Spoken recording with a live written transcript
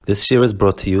This year is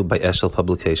brought to you by Eshel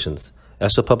Publications.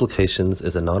 Eshel Publications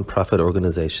is a non-profit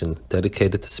organization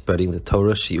dedicated to spreading the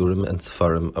Torah, Shiurim, and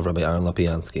Sefarim of Rabbi Aaron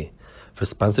Lapiansky. For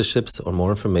sponsorships or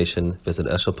more information, visit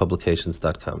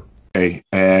eshelpublications.com. Okay,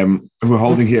 we're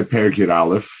holding here Perek Yud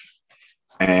Aleph,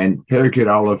 and Perek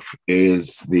Yud Aleph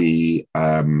is the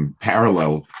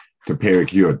parallel to Perek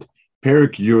Yud.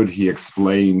 Perek Yud, he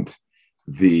explained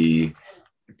the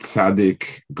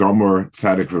Tzadik Gomer,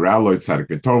 Tzadik Viraloid, Tzadik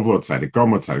Vitovlo, Tzadik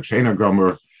Gomer, Tzadik Shena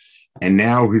Gomer, and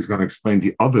now he's going to explain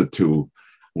the other two,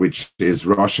 which is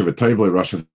Rasha Vitovlo,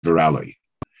 Rasha Viraloid.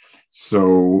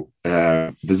 So,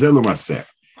 V'zelu Maseh.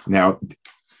 Now,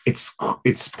 it's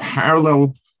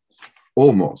parallel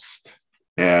almost.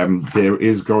 There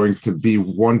is going to be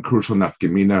one crucial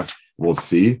nafkamina we'll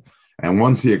see, and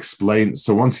once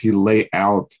he lay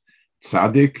out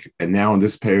Tzadik, and now in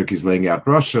this Perek he's laying out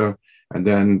Rasha. And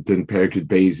then Perek Yud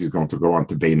Beis is going to go on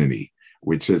to Beinani,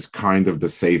 which is kind of the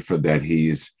sefer that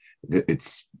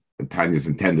Tanya is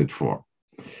intended for.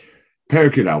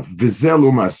 Perek Yud Aleph, V'zelu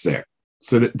Maseh.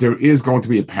 So there is going to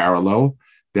be a parallel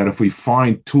that if we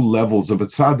find two levels of a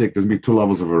tzaddik, there's going to be two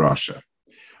levels of a Rasha.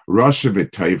 Rasha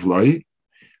v'toivloi,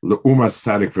 le'umas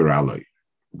tzaddik v'raloi.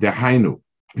 Dehainu,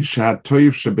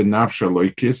 sha'atoiv shebenafsha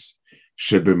loikis,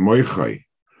 shebemoichoi,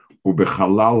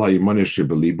 ubechalal ha'imoni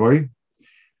shebeliboi,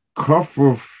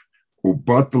 Kofuf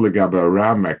ubatel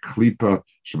legabara maklipa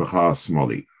shebachal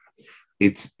smoli.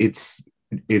 It's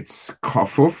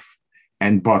kofuf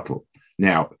and batel.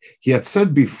 Now he had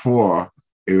said before,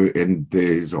 and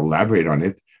he's elaborate on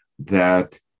it,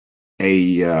 that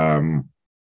a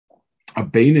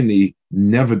Beinani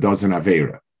never does an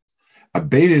avera. A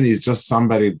Beinani is just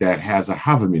somebody that has a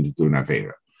havamim to do an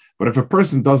avera. But if a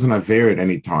person does an avera at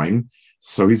any time,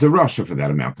 so he's a rasha for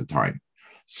that amount of time.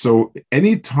 So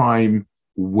anytime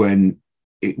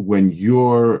if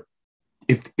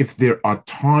there are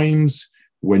times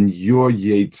when your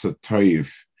Yetzer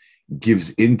Tov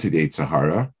gives into the Yetzer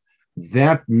Hara,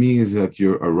 that means that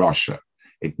you're a Rasha.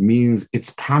 It means it's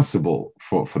possible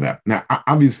for that. Now,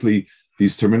 obviously,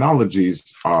 these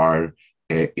terminologies are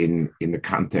in the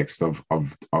context of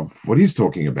what he's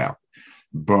talking about.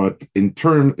 But in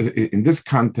this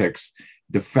context,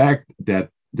 the fact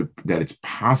that it's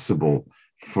possible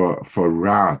for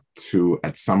Ra to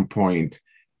at some point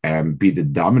be the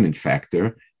dominant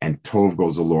factor and Tov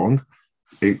goes along,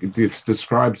 it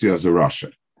describes you as a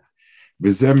Rasha.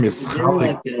 Is there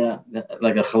like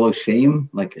a chaloshim,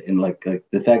 like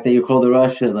the fact that you call the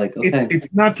Rasha, like okay, it's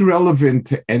not relevant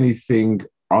to anything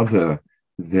other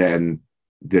than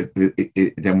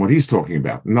than what he's talking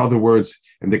about. In other words,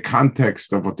 in the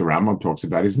context of what the Rambam talks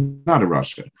about, is not a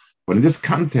Rasha. But in this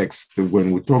context,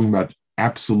 when we're talking about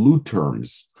absolute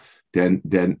terms, then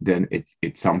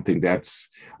it's something that's.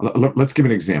 Let's give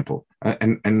an example,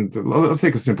 and let's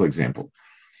take a simple example.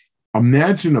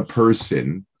 Imagine a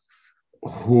person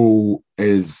who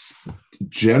is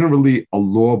generally a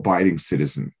law-abiding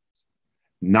citizen,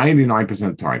 99% of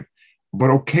the time, but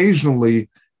occasionally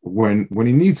when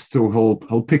he needs to,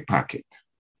 he'll pickpocket.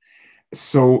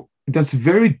 So that's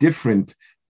very different.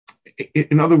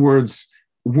 In other words,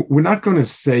 we're not going to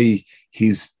say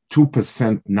he's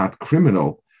 2% not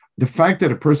criminal. The fact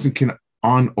that a person can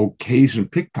on occasion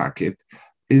pickpocket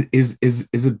is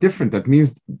a different. That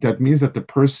means that the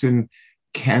person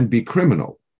can be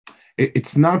criminal.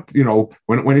 It's not,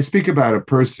 when I speak about a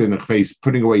person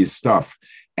putting away his stuff,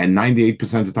 and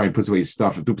 98% of the time puts away his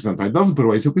stuff, and 2% of the time doesn't put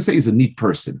away, so we say he's a neat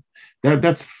person.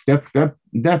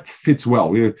 That fits well.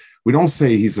 We don't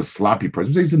say he's a sloppy person.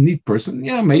 We say he's a neat person.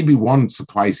 Yeah, maybe once or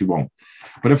twice he won't.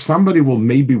 But if somebody will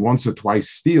maybe once or twice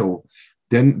steal,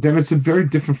 then it's a very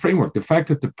different framework. The fact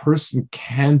that the person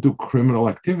can do criminal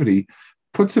activity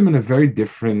puts him in a very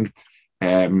different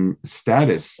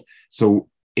status. So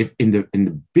if in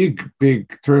the big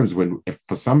terms, if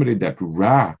for somebody that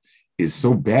Ra is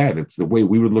so bad, it's the way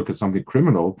we would look at something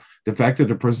criminal, the fact that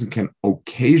a person can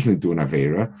occasionally do an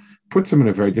Avera puts him in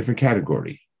a very different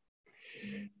category.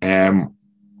 Obviously,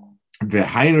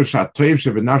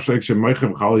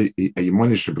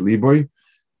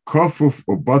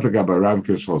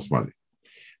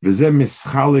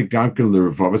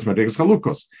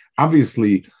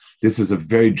 this is a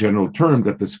very general term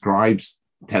that describes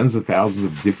tens of thousands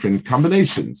of different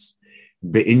combinations.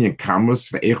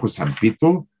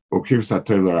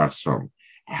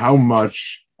 How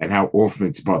much and how often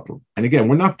it's bottled. And again,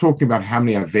 we're not talking about how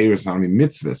many averos, how many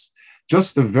mitzvahs,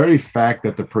 just the very fact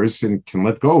that the person can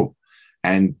let go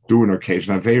and do an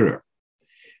occasional avera.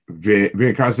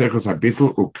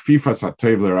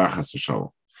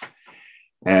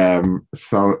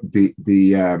 So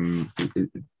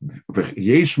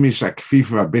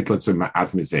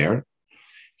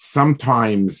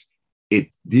sometimes it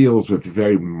deals with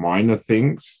very minor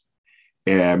things.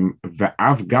 And very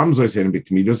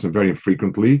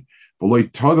infrequently, so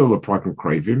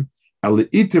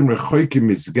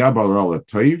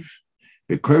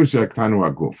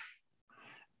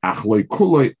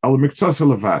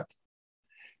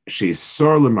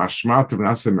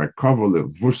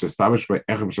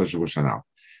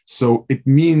it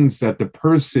means that the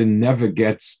person never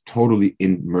gets totally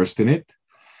immersed in it,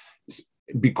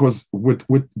 because with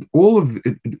all of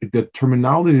the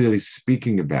terminology that he's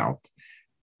speaking about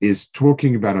is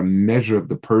talking about a measure of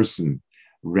the person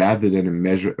rather than a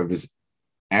measure of his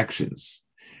actions.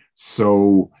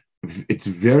 So it's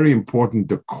very important.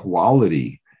 The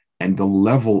quality and the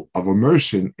level of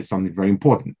immersion is something very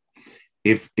important.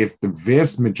 If the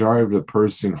vast majority of the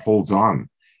person holds on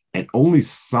and only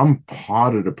some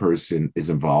part of the person is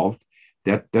involved,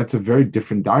 that's a very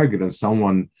different diagram than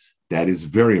someone that is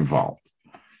very involved.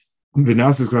 So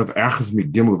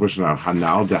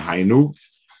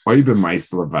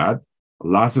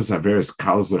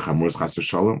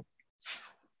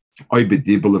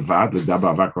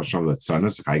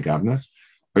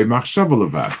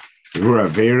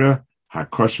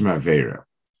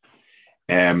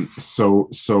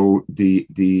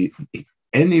the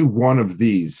any one of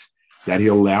these that he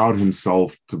allowed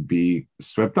himself to be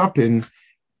swept up in,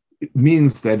 it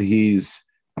means that he's,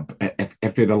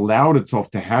 if it allowed itself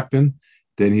to happen,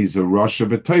 then he's a rush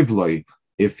of a tovloi.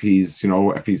 If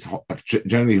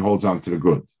generally holds on to the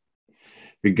good.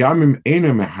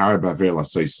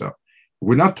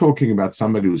 We're not talking about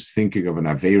somebody who's thinking of an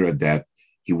avera that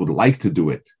he would like to do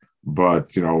it,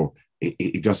 but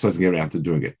he just doesn't get around to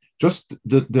doing it. Just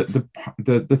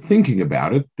the thinking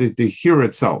about it, the hear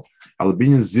itself.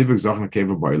 And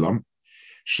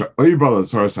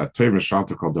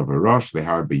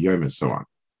so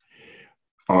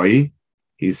on.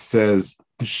 He says,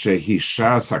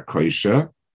 Shehishas HaKoisha,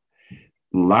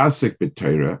 Lasik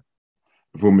B'Torah,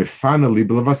 V'Mifana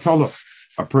Libel V'Atola.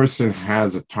 A person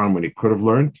has a time when he could have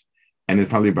learned, and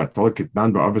if Ali B'Atola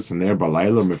Kitnan Ba'avis and there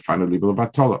Ba'Layla Mifana Libel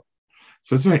V'Atola.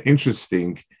 So it's very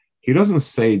interesting. He doesn't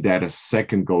say that a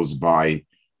second goes by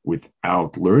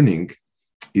without learning.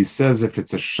 He says if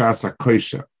it's a Shas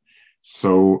HaKoisha.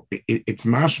 So it's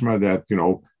mashma that,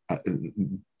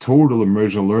 total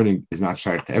immersion learning is not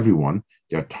shaykh to everyone.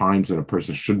 There are times when a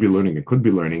person should be learning and could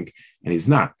be learning, and he's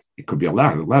not. It could be a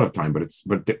lot of time, but it's a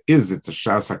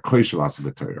shas hakoish l'aseh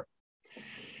b'Torah.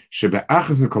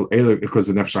 Because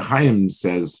the Nefesh HaChaim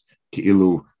says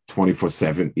ki'ilu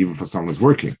 24/7, even for someone who's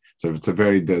working. So it's the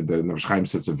Nefesh HaChaim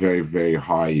sets a very, very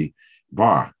high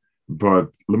bar. But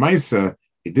l'maisa,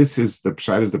 this is the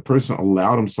pshat, is the person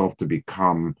allowed himself to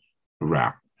become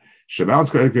ra. Shabbos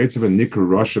creates a nikra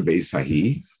rasha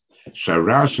beisahi,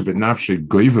 sharash benafshe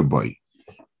goivaboy,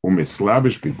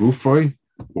 umislabish begufoy,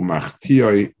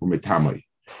 umachtiyoy umitamoy.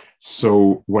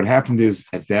 So what happened is,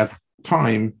 at that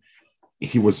time,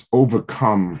 he was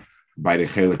overcome by the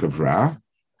chelik of Ra,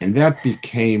 and that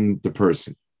became the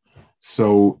person.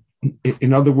 So,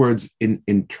 in other words,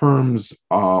 in terms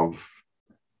of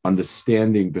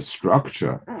understanding the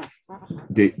structure,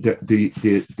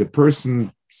 the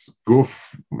person's guf,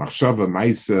 machshava,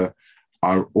 maisa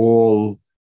are all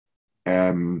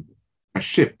a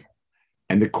ship,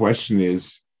 and the question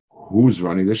is, who's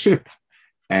running the ship?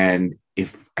 And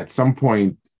if at some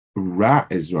point Ra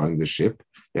is running the ship,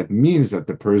 that means that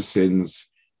the person's,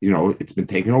 it's been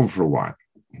taken over for a while.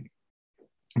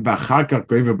 Now,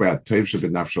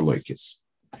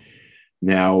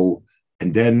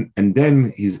 and then the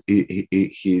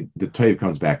Toiv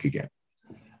comes back again.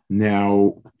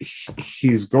 Now,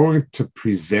 he's going to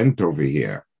present over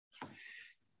here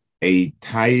a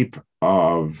type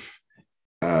of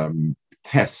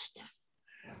test.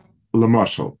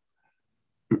 L'mashal,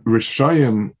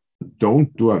 Rishayim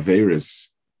don't do Averis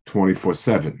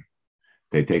 24/7.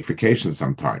 They take vacation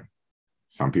sometime.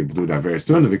 Some people do that Averis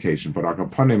during the vacation, but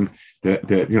upon him, a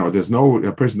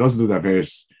person doesn't do that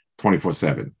Averis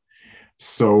 24/7.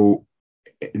 So,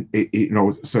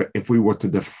 so if we were to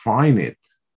define it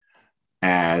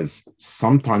as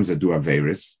sometimes I do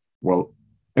Averis, well,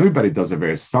 everybody does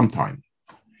Averis sometime.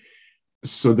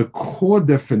 So the core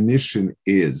definition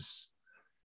is,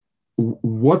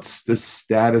 what's the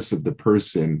status of the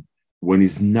person when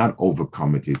he's not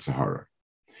overcome with Yetzer Hara?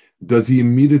 Does he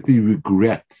immediately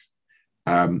regret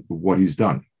what he's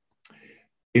done?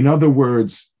 In other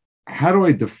words, how do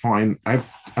I define? I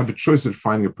have a choice of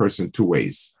defining a person two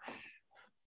ways.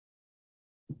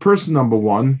 Person number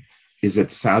one is a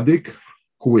tzaddik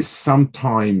who is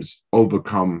sometimes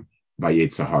overcome by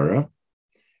Yetzer Hara,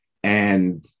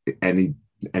 and he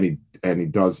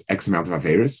does X amount of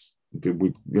Averis.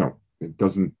 It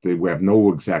doesn't. We have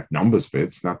no exact numbers for it.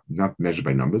 It's not measured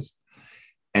by numbers.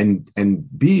 And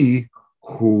B,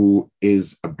 who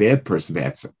is a bad person,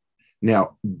 B'etzem.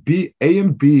 Now, A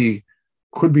and B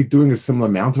could be doing a similar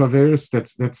amount of Averis.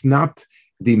 That's not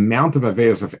the amount of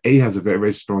Averis. If A has a very,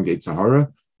 very strong Yetzer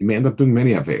Hara, you may end up doing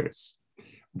many Averis.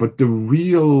 But the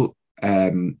real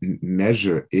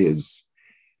measure is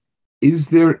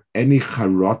there any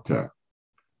charata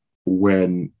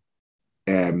when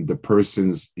the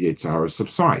person's Yetzer Hara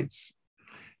subsides?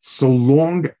 So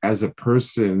long as a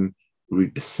person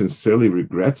sincerely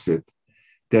regrets it,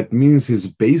 that means his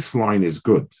baseline is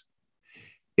good.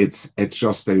 It's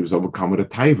just that he was overcome with a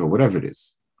taiva, whatever it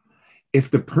is. If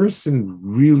the person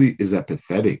really is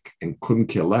apathetic and couldn't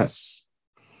care less,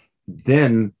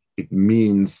 then it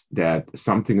means that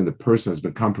something in the person has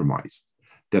been compromised,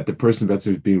 that the person is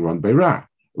being run by Ra.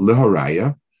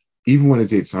 Lehoraya, even when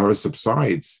his Yetzer Hara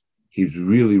subsides, he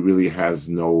really, really has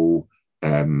no,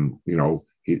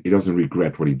 he doesn't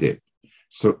regret what he did.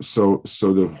 So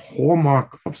the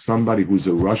hallmark of somebody who's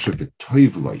a Rasha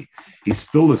v'toivloi, he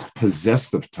still is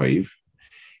possessed of toiv,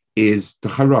 is the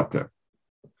charata.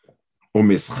 O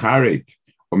mischaret,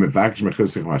 o mevaksh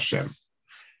mechilsich Hashem.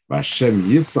 Vashem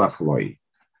yislach loi,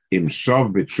 im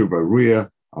shav b'tshuva ruya,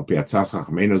 al pi atzas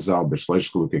chachmeinu zal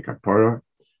b'shleish chalukei kapara,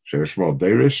 she'eshmol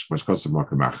deirish, mashkosav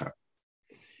makamacha.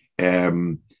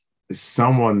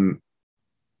 Someone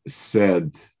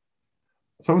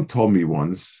told me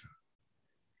once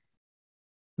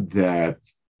that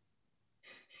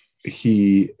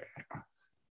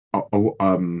I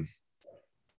don't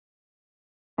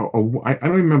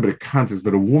remember the context,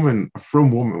 but a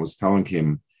firm woman was telling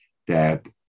him that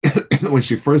when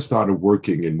she first started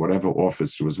working in whatever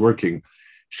office she was working,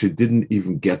 she didn't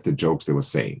even get the jokes they were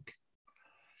saying.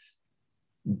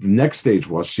 The next stage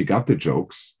was she got the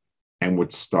jokes and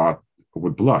would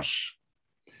blush.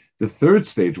 The third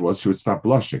stage was she would stop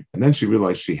blushing, and then she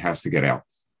realized she has to get out.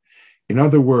 In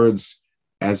other words,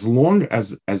 as long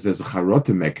as there's a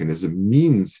charata mechanism,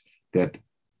 means that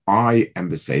I am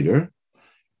beseder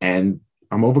and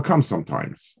I'm overcome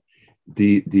sometimes.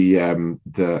 The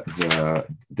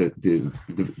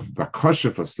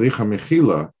bakasha for slicha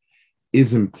mechila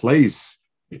is in place.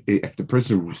 If the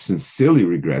person sincerely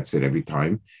regrets it every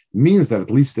time, means that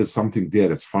at least there's something there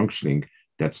that's functioning,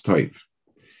 that's toiv.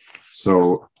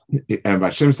 So, and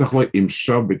this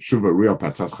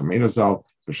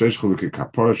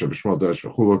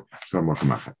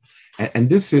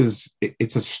is,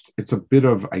 it's a bit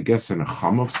of, I guess, an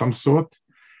acham of some sort.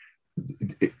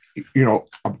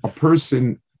 A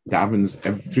person davens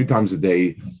 3 times a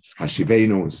day,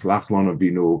 Hashivenu and Slach Lanu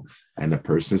Avinu, and a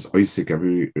person is oisik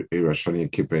every Rosh Hashanah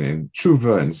and Kippur and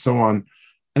Tshuva and so on.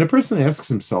 And a person asks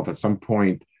himself at some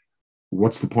point,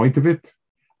 what's the point of it?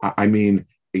 I mean,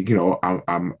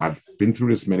 I've been through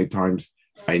this many times.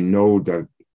 I know that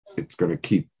it's going to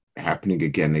keep happening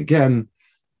again and again.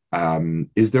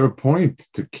 Is there a point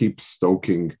to keep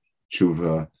stoking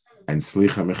tshuva and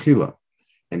slicha mechila?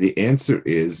 And the answer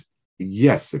is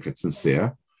yes, if it's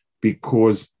sincere,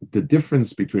 because the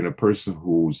difference between a person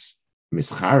who's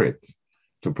mischaret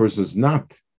to a person who's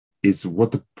not is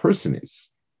what the person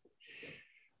is.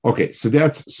 Okay, so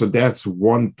that's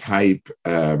one type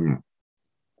of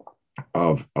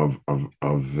type.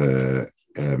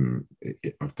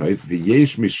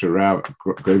 V'yesh mishara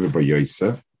goyve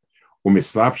b'yoysa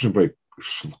u'mislapshin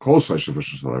b'kol shleisha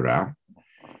v'shara.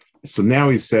 So now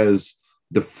he says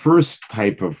the first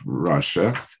type of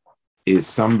Rasha is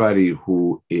somebody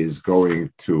who is going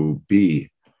to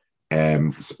be.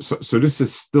 So this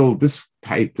is still this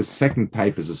type. The second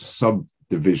type is a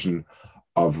subdivision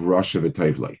of Rasha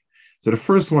v'toivlei. So the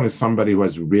first one is somebody who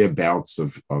has rare bouts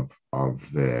of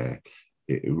Averis,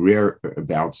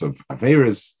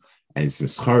 and it's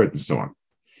mischaret and so on.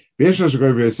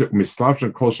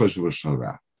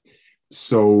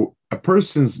 So a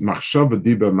person's machshava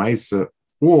diba ma'isa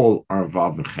all are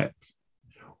involved in chet.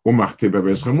 And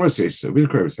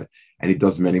he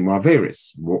does many more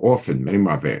Averis, more often, many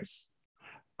more Averis.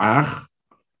 Ach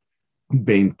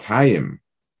bein tayim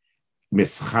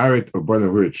mischaret or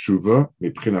b'nahurit shuva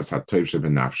mipchinas hatoiv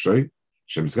shebenafshoy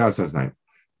shemizgas haznayim.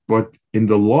 But in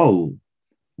the lull,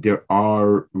 there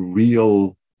are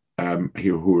real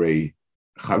hirhure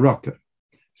charata.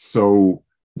 So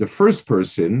the first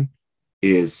person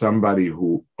is somebody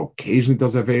who occasionally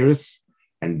does Averis,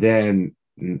 and then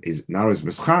is not always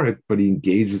mischaret, but he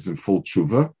engages in full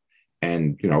tshuva,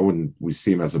 and when we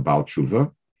see him as a Baal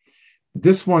tshuva.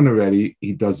 This one already,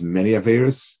 he does many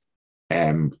Averis,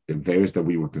 Averas that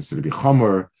we would consider to be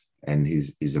chomer, and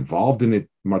he's involved in it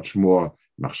much more.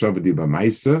 Machshava di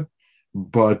b'maisa,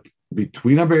 but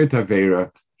between Avera to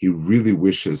Avera, he really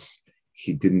wishes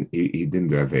he didn't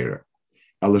do Avera.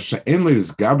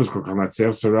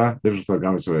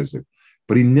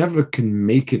 But he never can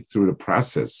make it through the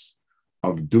process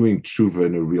of doing tshuva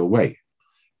in a real way,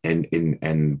 and to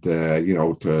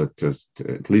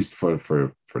at least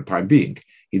for time being,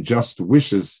 he just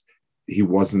wishes he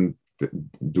wasn't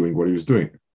doing what he was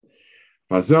doing.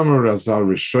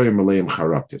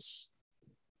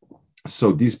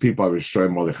 So these people are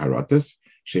Rishoyim Molei Charatis,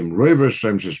 Shem Roiver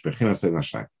Shem Shesh Bechinas Ein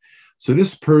Hashem. So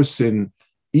this person,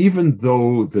 even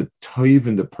though the toiv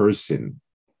in the person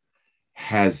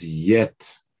has yet,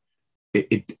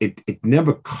 it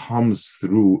never comes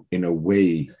through in a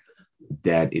way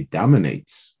that it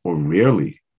dominates, or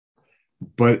rarely,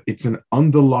 but it's an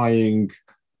underlying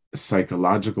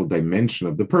psychological dimension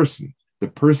of the person. The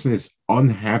person is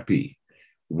unhappy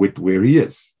with where he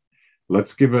is.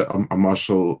 Let's give a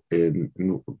mashal in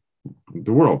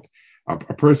the world. A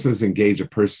person is engaged, a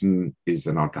person is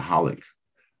an alcoholic,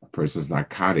 a person is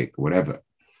narcotic, whatever.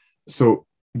 So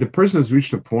the person has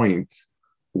reached a point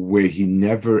where he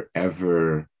never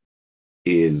ever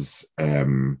is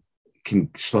can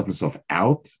schlep himself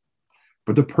out,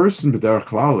 but the person b'derech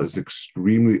klal is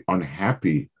extremely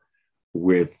unhappy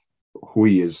with who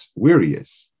he is, where he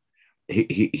is.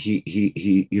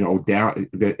 He down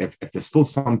that if there's still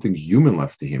something human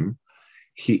left to him,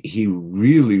 he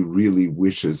really, really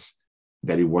wishes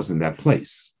that he was in that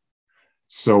place.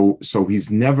 So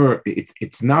he's never.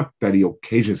 It's not that he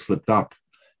occasionally slipped up,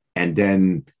 and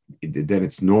then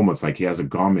it's normal. It's like he has a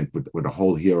garment with a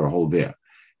hole here, a hole there.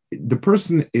 The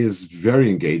person is very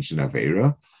engaged in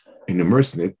Aveira and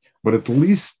immersed in it, but at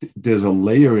least there's a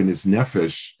layer in his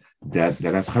nefesh that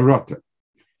has charata. I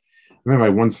remember I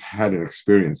once had an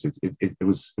experience. It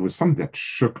was something that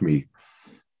shook me.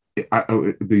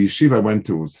 The yeshiva I went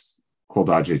to was called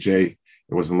RJJ.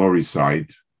 It was in Lower East Side.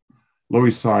 Lower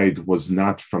East Side was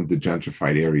not from the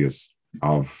gentrified areas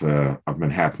of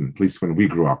Manhattan, at least when we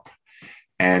grew up.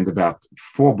 And about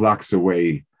 4 blocks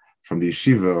away from the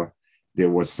yeshiva,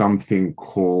 there was something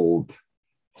called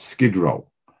Skid Row.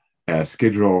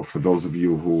 Skid Row, for those of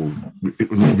you who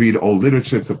read old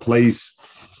literature, it's a place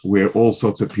where all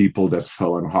sorts of people that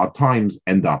fell in hard times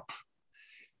end up.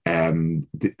 And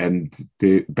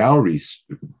the Bowery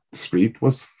Street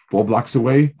was 4 blocks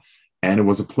away, and it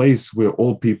was a place where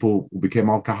all people who became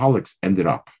alcoholics ended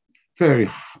up. Very,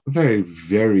 very,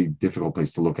 very difficult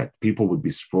place to look at. People would be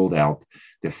sprawled out,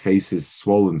 their faces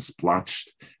swollen,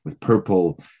 splotched with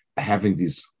purple, having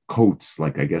these coats,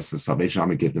 like I guess the Salvation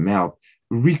Army gave them out,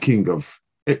 reeking of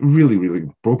really, really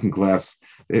broken glass,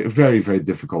 a very, very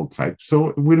difficult sight.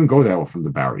 So we didn't go that often to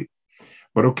Bowery.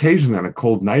 But occasionally on a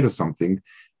cold night or something,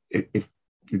 if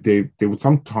they would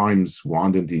sometimes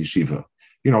wander into yeshiva.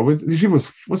 The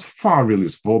yeshiva was far, really,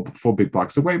 it was four big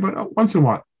blocks away, but once in a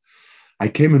while. I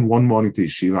came in one morning to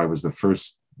yeshiva, I was the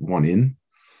first one in,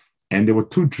 and there were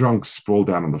 2 drunks sprawled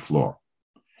out on the floor.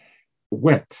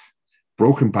 Wet,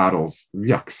 broken bottles,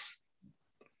 yucks.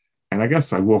 And I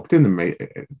guess I walked in and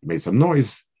made some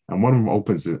noise, and one of them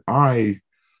opens his eye,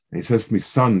 and he says to me,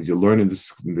 "Son, you're learning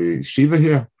this in the yeshiva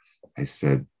here?" I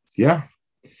said, "Yeah."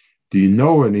 "Do you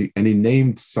know?" And he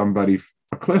named somebody,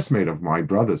 a classmate of my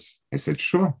brother's. I said,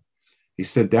 "Sure." He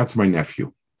said, "That's my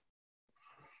nephew."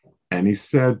 And he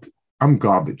said, "I'm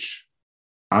garbage.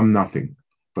 I'm nothing,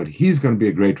 but he's going to be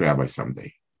a great rabbi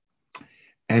someday."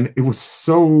 And it was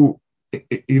so,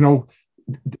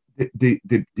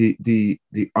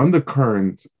 the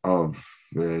undercurrent of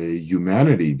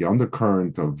humanity, the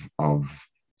undercurrent of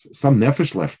some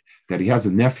nefesh left, that he has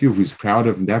a nephew who's proud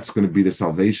of, and that's going to be the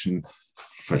salvation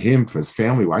for him, for his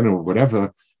family, I don't know,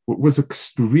 whatever, was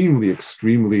extremely,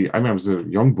 extremely, I mean, I was a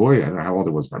young boy, I don't know how old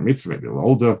I was, bar mitzvah, maybe a little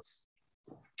older,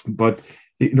 but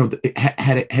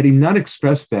had he not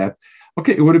expressed that,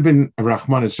 okay, it would have been a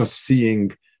Rahman. It's just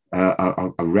seeing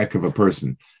a wreck of a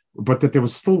person, but that there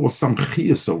was some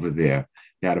chiyus over there,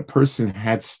 that a person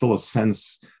had still a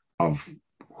sense of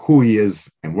who he is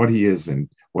and what he is and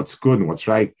what's good and what's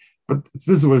right. But this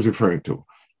is what I was referring to.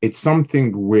 It's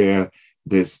something where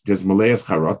there's maleas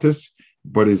charotis,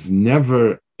 but is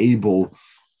never able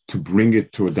to bring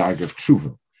it to a dag of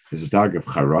tshuva. There's a dag of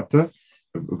charata,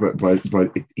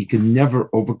 but he can never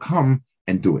overcome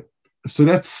and do it. So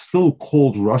that's still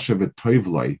called Rasha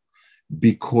v'Toivlai,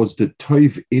 because the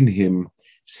Toiv in him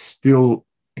still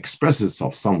expresses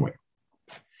itself somewhere.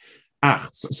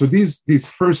 So these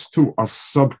first 2 are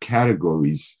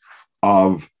subcategories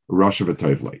of Rasha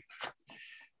v'Toivlai.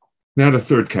 Now the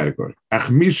third category. The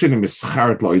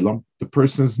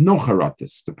person is no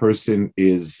haratis. The person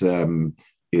is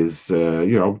it's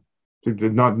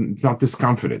not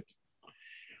discomfited.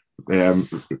 Reb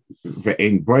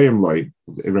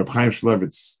Chaim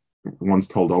Shmulevitz once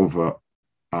told over,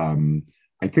 I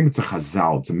think it's a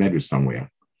Chazal, it's a medrash somewhere,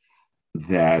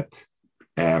 that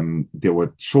there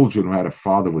were children who had a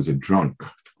father who was a drunk,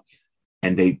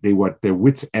 and they were at their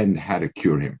wits' end how to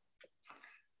cure him.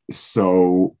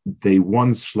 So they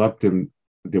once schlepped him.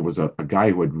 There was a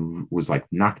guy who was like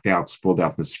knocked out, sprawled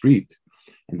out in the street,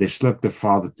 and they schlepped the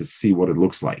father to see what it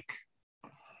looks like.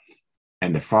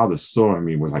 And the father saw him,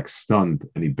 he was like stunned,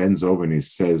 and he bends over and he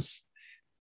says,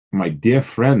 "My dear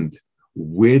friend,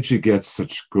 where'd you get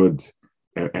such good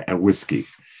whiskey?"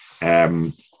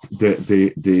 So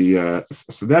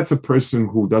that's a person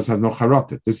who has no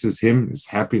charata. This is him, is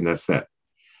happy, and that's that.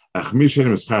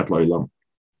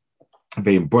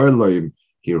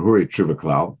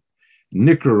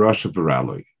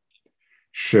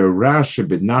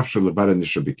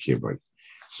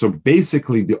 So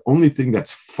basically, the only thing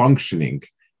that's functioning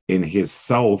in his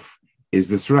self is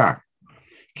this ra.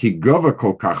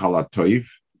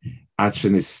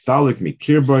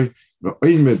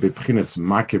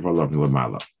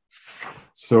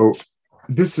 So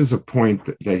this is a point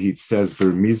that he says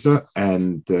Bermiza,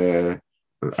 and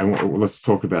let's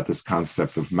talk about this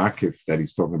concept of makif that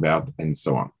he's talking about, and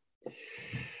so on.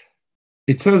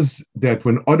 It says that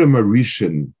when Adam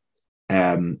Arishan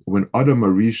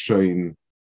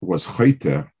was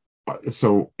chayte,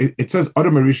 so it says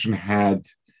Adam Arishan had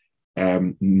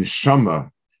neshama.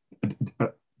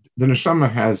 The neshama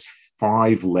has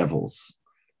 5 levels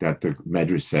that the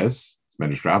Medrash says.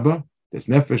 Medrash Rabbah, there's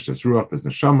nefesh, there's ruach, there's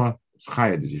neshama, there's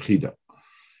chaya, there's yichida.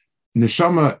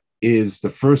 Neshama is the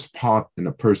first part in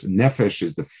a person. Nefesh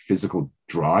is the physical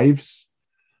drives.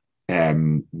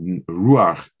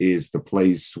 Ruach is the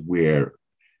place where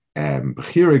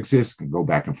bechira exists, can go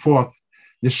back and forth.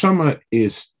 Neshama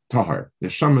is tahar.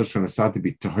 Neshama is trying to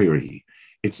be tahirihi.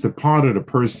 It's the part of the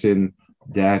person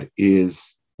that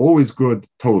is always good,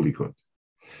 totally good.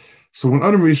 So when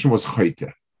Adam Rishon was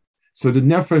chayte, so the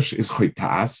nefesh is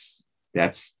chaytas.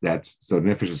 That's so the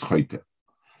nefesh is chayte.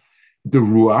 The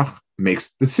ruach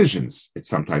makes decisions.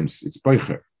 Sometimes it's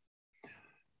beicher.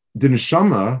 The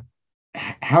neshama,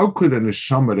 how could a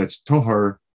neshama that's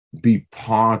tohar be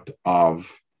part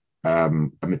of a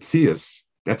metzias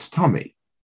that's tummy?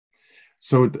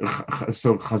 So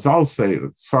Chazal say,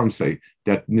 Sfarim say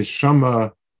that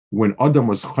neshama, when Adam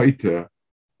was chayte,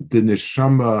 the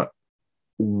neshama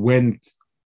went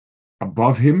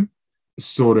above him,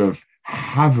 sort of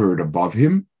hovered above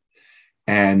him,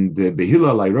 and the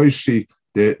behila lairoshi.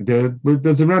 There's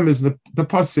a remez in the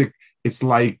pasuk. It's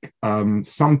like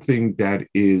something that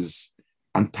is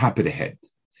on top of the head.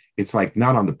 It's like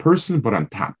not on the person, but on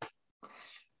top.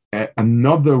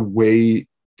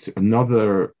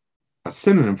 A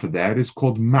synonym for that is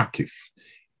called makif.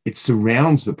 It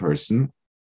surrounds the person,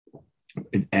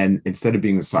 and instead of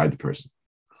being inside the person.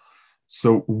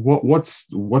 So what's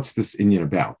this inyan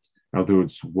about? In other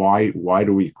words, why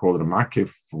do we call it a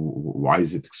makif? Why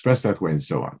is it expressed that way, and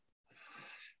so on?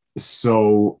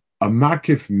 So a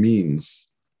makif means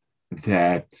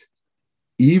that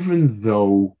even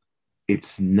though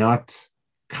it's not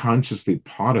consciously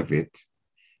part of it,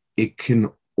 it can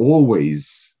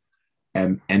always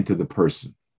enter the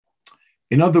person.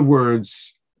 In other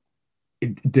words,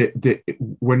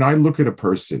 when I look at a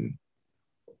person,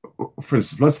 for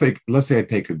instance, let's say I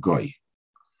take a guy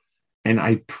and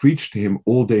I preach to him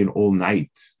all day and all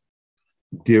night,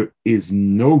 there is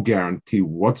no guarantee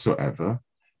whatsoever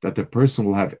that the person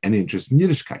will have any interest in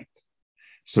Yiddishkeit.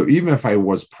 So even if I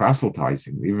was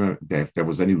proselytizing, even if there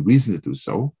was any reason to do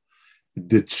so,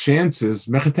 the chances,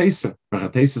 mechatesa,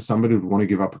 somebody would want to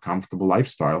give up a comfortable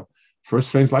lifestyle for a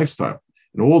strange lifestyle.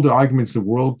 And all the arguments in the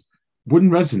world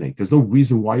wouldn't resonate. There's no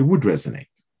reason why it would resonate.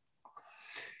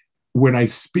 When I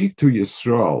speak to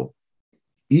Yisrael,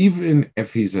 even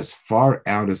if he's as far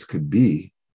out as could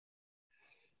be,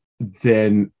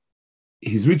 then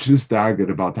he's reached this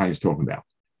target about Tanya's talking about.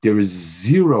 There is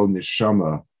zero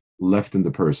neshama left in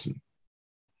the person.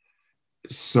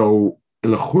 So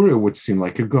Elachura would seem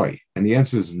like a guy, and the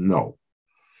answer is no.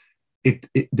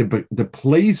 The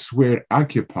place where it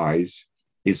occupies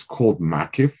is called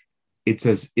makif. It's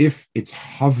as if it's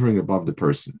hovering above the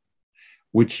person,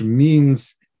 which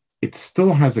means it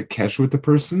still has a kesh with the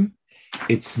person.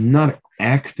 It's not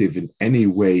active in any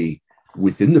way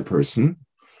within the person,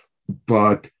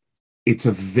 but it's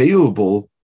available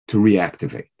to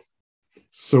reactivate.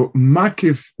 So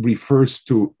makif refers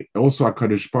to also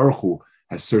HaKadosh Baruch Hu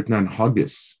has certain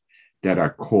anhagas that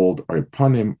are called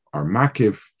arpanim or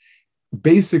makif.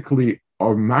 Basically,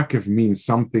 or makif means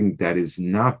something that is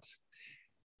not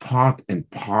part and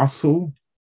parcel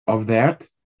of that,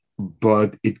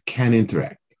 but it can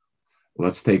interact.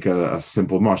 Let's take a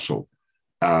simple mashal.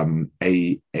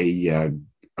 A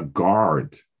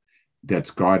guard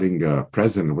that's guarding a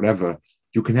president or whatever,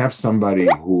 you can have somebody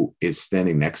who is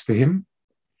standing next to him,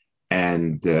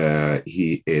 and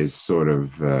he is sort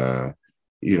of, right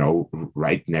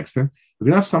next to him. You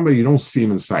can have somebody you don't see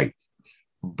him in sight,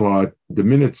 but the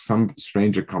minute some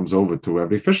stranger comes over to where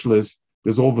the official is,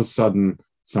 there's all of a sudden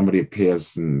somebody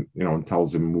appears and and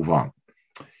tells him move on.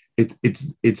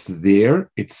 It's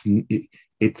there.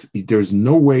 There's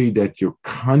no way that you're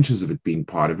conscious of it being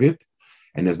part of it,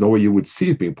 and there's no way you would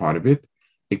see it being part of it,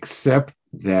 except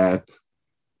that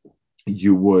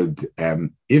you would,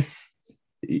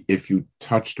 if you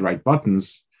touch the right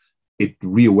buttons, it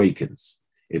reawakens.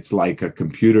 It's like a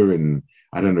computer in,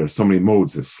 I don't know, so many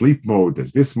modes. There's sleep mode,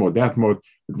 there's this mode, that mode,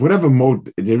 whatever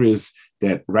mode there is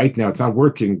that right now it's not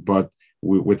working, but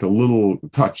with a little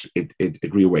touch, it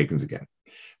reawakens again.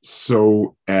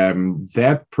 So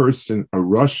that person, a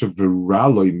rush of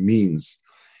viraloi, means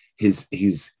his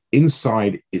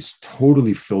inside is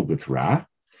totally filled with ra,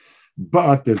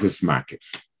 but there's this makif.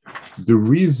 The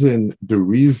reason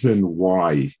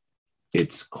why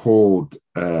it's called,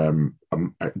 the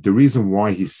reason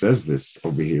why he says this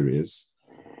over here is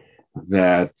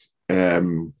that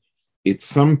it's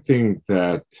something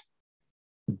that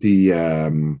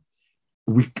there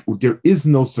is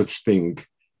no such thing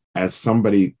as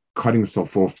somebody cutting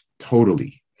himself off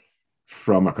totally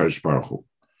from HaKadosh Baruch Hu.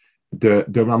 The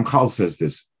Ramchal says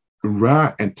this: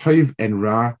 Ra and Toiv and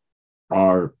Ra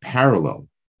are parallel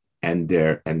and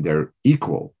they're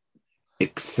equal,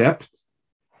 except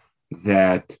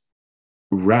that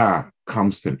Ra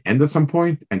comes to an end at some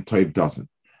point and Toiv doesn't.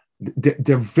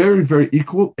 They're very, very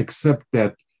equal, except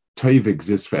that Toiv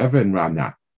exists forever and Ra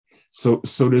not. So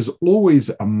there's always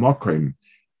a makrim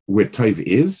where Toiv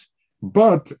is,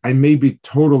 but I may be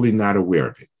totally not aware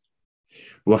of it.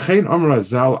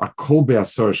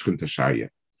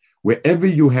 Wherever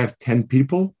you have 10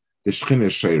 people, the Shechina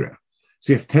is Sheira.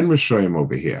 So you have 10 Rishoyim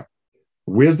over here.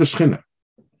 Where's the Shechina?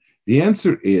 The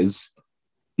answer is,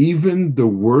 even the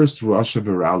worst Rosh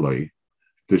Viraloi,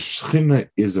 the Shechina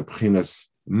is a Pchinas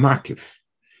Makif.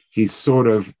 He's sort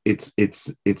of, it's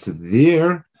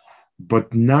there,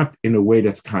 but not in a way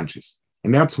that's conscious.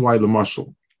 And that's why,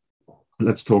 Lamashal,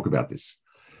 let's talk about this.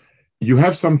 You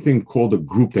have something called a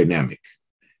group dynamic.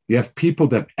 You have people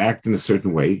that act in a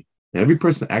certain way, and every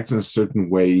person acts in a certain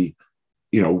way,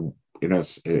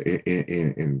 there's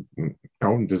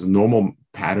a normal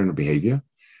pattern of behavior.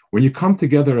 When you come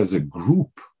together as a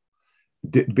group,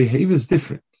 the behavior is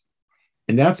different.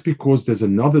 And that's because there's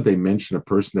another dimension, a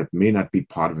person that may not be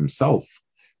part of himself,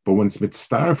 but when it's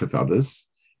mitzvah with others,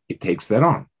 it takes that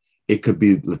on. It could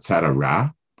be Letzara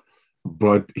Ra,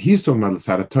 but he's talking about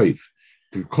Letzara Toiv.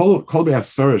 The Kol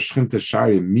Be'asara Shechina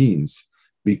Shari means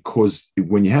because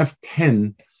when you have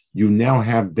 10, you now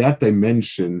have that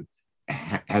dimension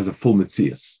has a full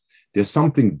mitzias. There's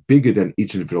something bigger than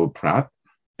each individual prat,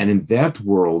 and in that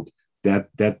world, that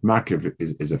makiv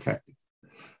is effective.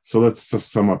 So let's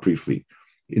just sum up briefly.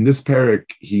 In this Perek,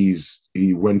 he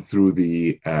went through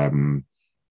the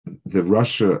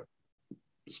Russia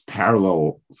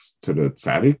parallel to the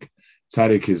tzaddik.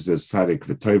 Tzaddik is the tzaddik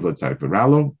v'toiv, tzaddik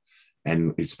v'ralo,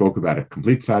 and he spoke about a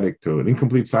complete tzaddik to an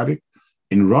incomplete tzaddik.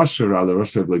 In Russia, the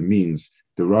Russia means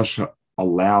the Russia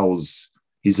allows.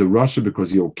 He's a Russia because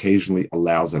he occasionally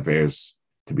allows affairs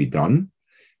to be done.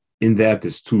 In that,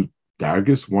 there's two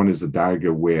dargas. One is the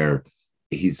darga where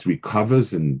he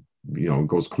recovers and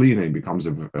goes clean and he becomes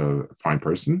a fine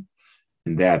person,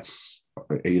 and that's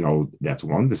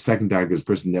one. The second darga is the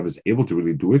person never is able to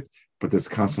really do it, but there's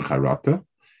constant charata.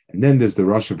 And then there's the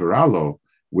Russia Viralo,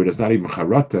 where there's not even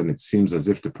charata, and it seems as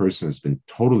if the person has been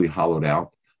totally hollowed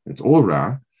out. It's all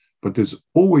ra, but there's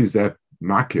always that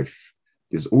makif.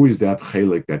 There's always that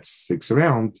chelik that sticks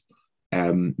around.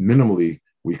 Minimally,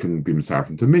 we can be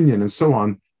mitzarfim to minyan and so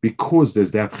on, because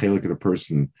there's that chelik in a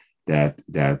person that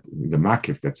the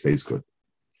makif that stays good.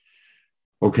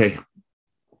 Okay,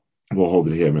 we'll hold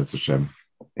it here, Mitzvah Hashem.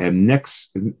 And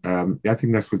next, I think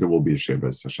next week there will be a Sheba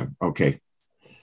Hashem. Okay.